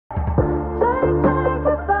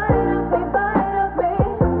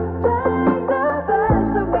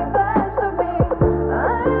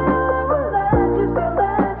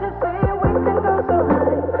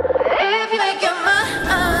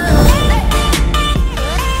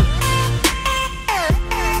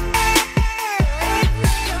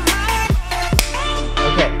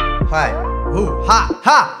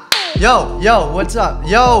Ha! Yo, what's up?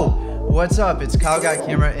 What's up? It's Kyle Got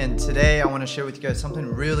Camera, and today I want to share with you guys something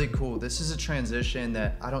really cool. This is a transition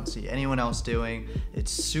that I don't see anyone else doing.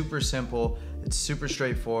 It's super simple, it's super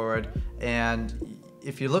straightforward, and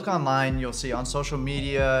if you look online, you'll see on social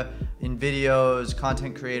media, in videos,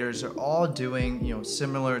 content creators are all doing,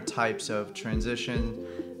 similar types of transition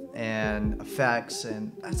and effects,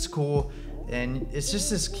 and that's cool. And it's just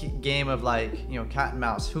this game of like, cat and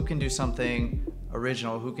mouse. Who can do something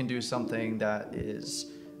original? Who can do something that is,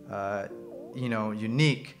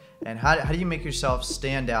 unique? And how do you make yourself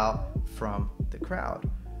stand out from the crowd?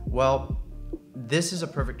 Well, this is a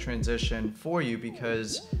perfect transition for you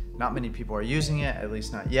because not many people are using it, at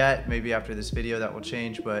least not yet. Maybe after this video that will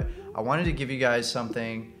change, but I wanted to give you guys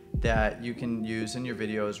something that you can use in your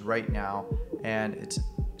videos right now, and it's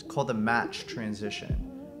called the match transition.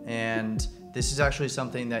 And this is actually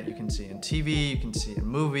something that you can see in TV, you can see in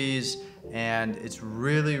movies, and it's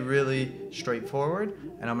really, really straightforward.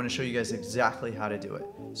 And I'm gonna show you guys exactly how to do it.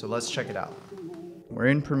 So let's check it out. We're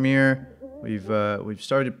in Premiere. We've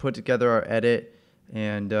started to put together our edit,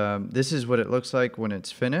 and this is what it looks like when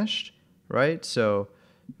it's finished, right? So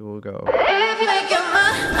we'll go.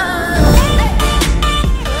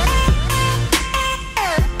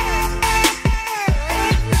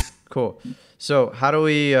 Cool. So how do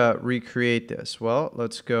we recreate this? Well,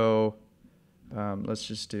 let's go, let's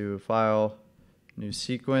just do File, New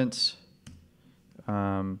Sequence,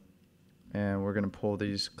 and we're going to pull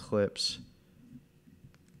these clips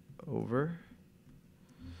over.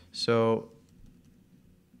 So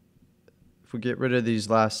if we get rid of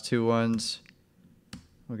these last two ones,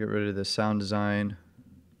 we'll get rid of the sound design.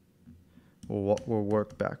 We'll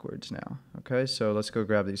work backwards now. Okay, so let's go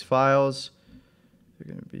grab these files.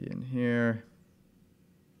 They're going to be in here.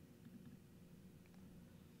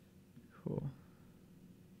 Cool.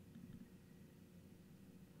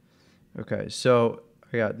 Okay, so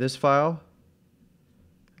I got this file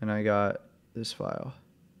and I got this file.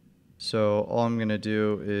 So all I'm going to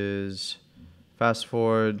do is fast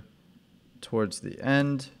forward towards the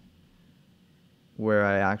end where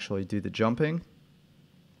I actually do the jumping.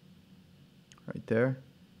 Right there.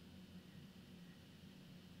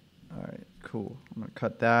 All right, cool. I'm going to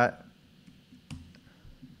cut that.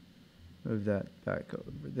 Move that back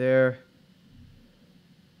over there.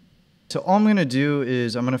 So all I'm going to do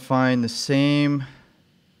is I'm going to find the same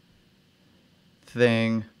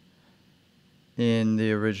thing in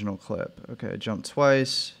the original clip. Okay, jump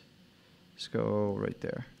twice. Let's go right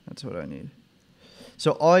there. That's what I need.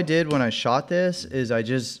 So all I did when I shot this is I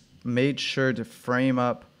just made sure to frame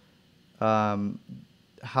up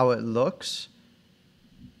how it looks.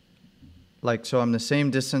 Like, so I'm the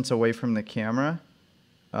same distance away from the camera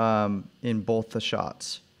in both the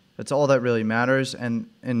shots. That's all that really matters, and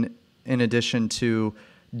in addition to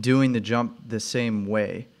doing the jump the same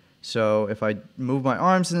way. So if I move my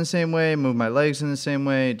arms in the same way, move my legs in the same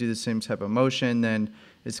way, do the same type of motion, then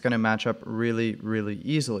it's going to match up really, really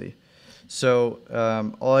easily. So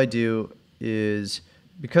all I do is,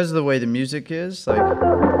 because of the way the music is, like,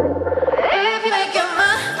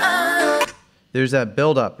 there's that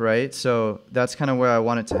build up, right? So that's kind of where I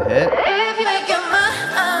want it to hit.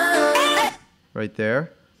 Right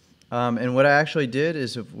there. And what I actually did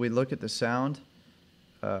is, if we look at the sound,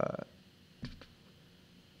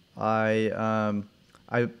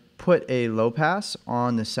 I put a low pass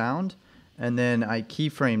on the sound, and then I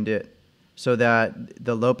keyframed it so that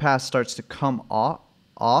the low pass starts to come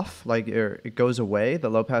off, like it goes away. The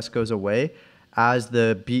low pass goes away as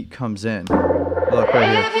the beat comes in. Look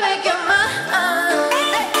right here.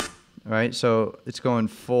 Right, so it's going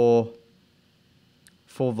full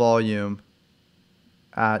volume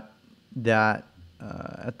at that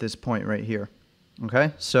at this point right here.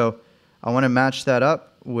 Okay, so I want to match that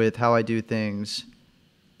up with how I do things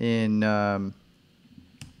in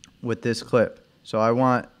with this clip. So I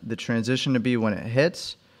want the transition to be when it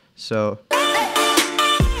hits. So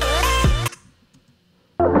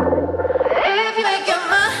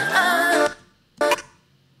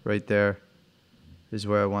right there is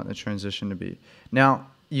where I want the transition to be. Now,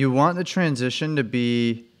 you want the transition to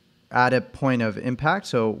be at a point of impact.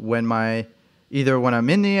 So when either when I'm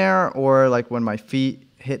in the air or like when my feet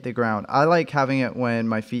hit the ground. I like having it when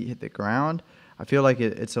my feet hit the ground. I feel like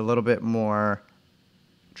it's a little bit more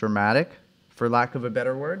dramatic, for lack of a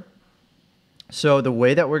better word. So the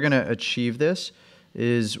way that we're going to achieve this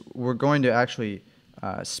is we're going to actually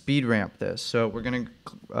speed ramp this. So we're going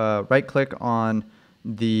to right click on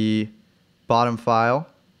the bottom file,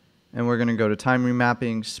 and we're going to go to time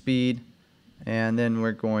remapping, speed, and then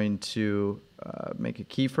we're going to make a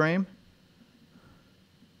keyframe.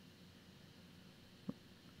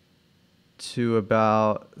 to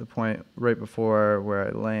about the point right before where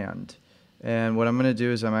I land. And what I'm going to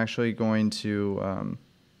do is I'm actually going to,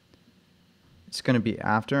 it's going to be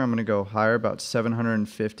after. I'm going to go higher, about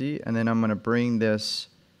 750, and then I'm going to bring this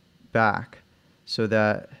back so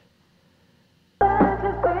that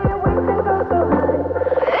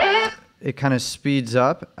it kind of speeds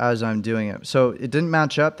up as I'm doing it. So it didn't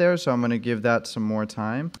match up there, so I'm going to give that some more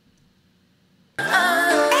time.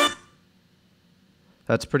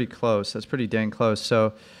 That's pretty close. That's pretty dang close.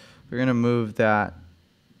 So we're going to move that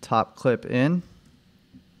top clip in.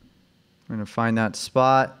 We're going to find that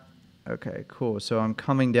spot. Okay, cool. So I'm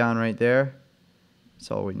coming down right there.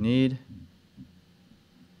 That's all we need.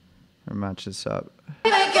 Or match this up.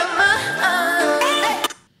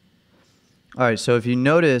 All right, so if you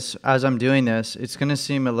notice, as I'm doing this, it's going to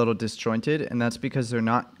seem a little disjointed, and that's because they're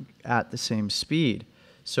not at the same speed.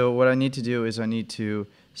 So what I need to do is I need to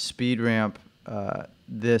speed ramp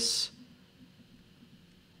this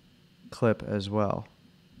clip as well.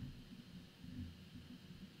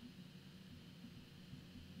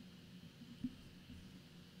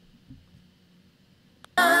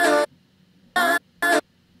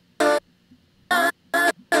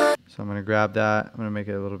 So I'm going to grab that. I'm going to make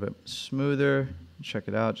it a little bit smoother. Check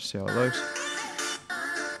it out, just see how it looks.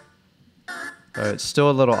 All right, it's still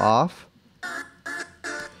a little off.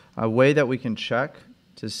 A way that we can check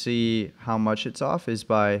to see how much it's off is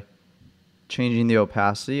by changing the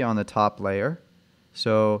opacity on the top layer.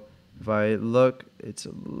 So if I look,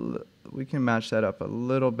 we can match that up a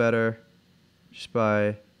little better just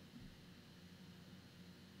by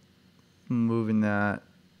moving that.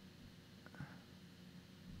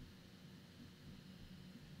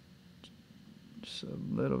 Just a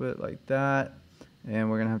little bit like that.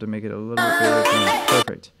 And we're going to have to make it a little bit bigger.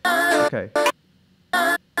 Perfect. Okay.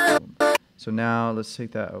 So now let's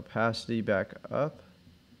take that opacity back up.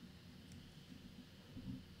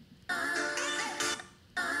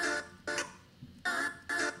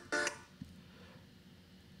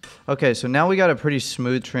 Okay, so now we got a pretty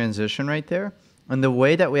smooth transition right there. And the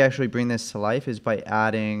way that we actually bring this to life is by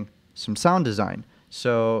adding some sound design.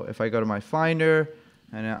 So if I go to my Finder,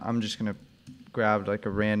 and I'm just going to grab like a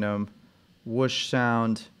random whoosh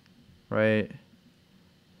sound, right?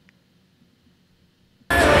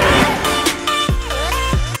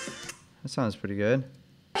 That sounds pretty good.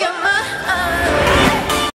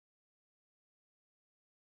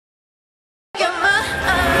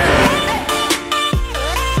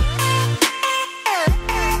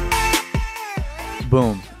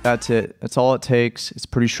 Boom, that's it. That's all it takes. It's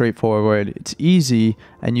pretty straightforward. It's easy,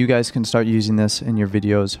 and you guys can start using this in your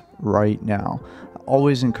videos right now. I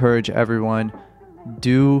always encourage everyone,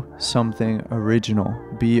 do something original.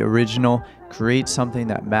 Be original, create something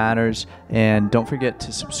that matters, and don't forget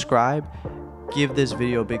to subscribe. Give this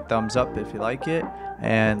video a big thumbs up if you like it,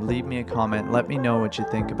 and leave me a comment. Let me know what you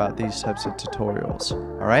think about these types of tutorials.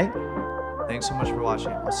 All right? Thanks so much for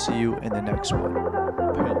watching. I'll see you in the next one.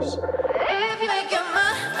 Peace.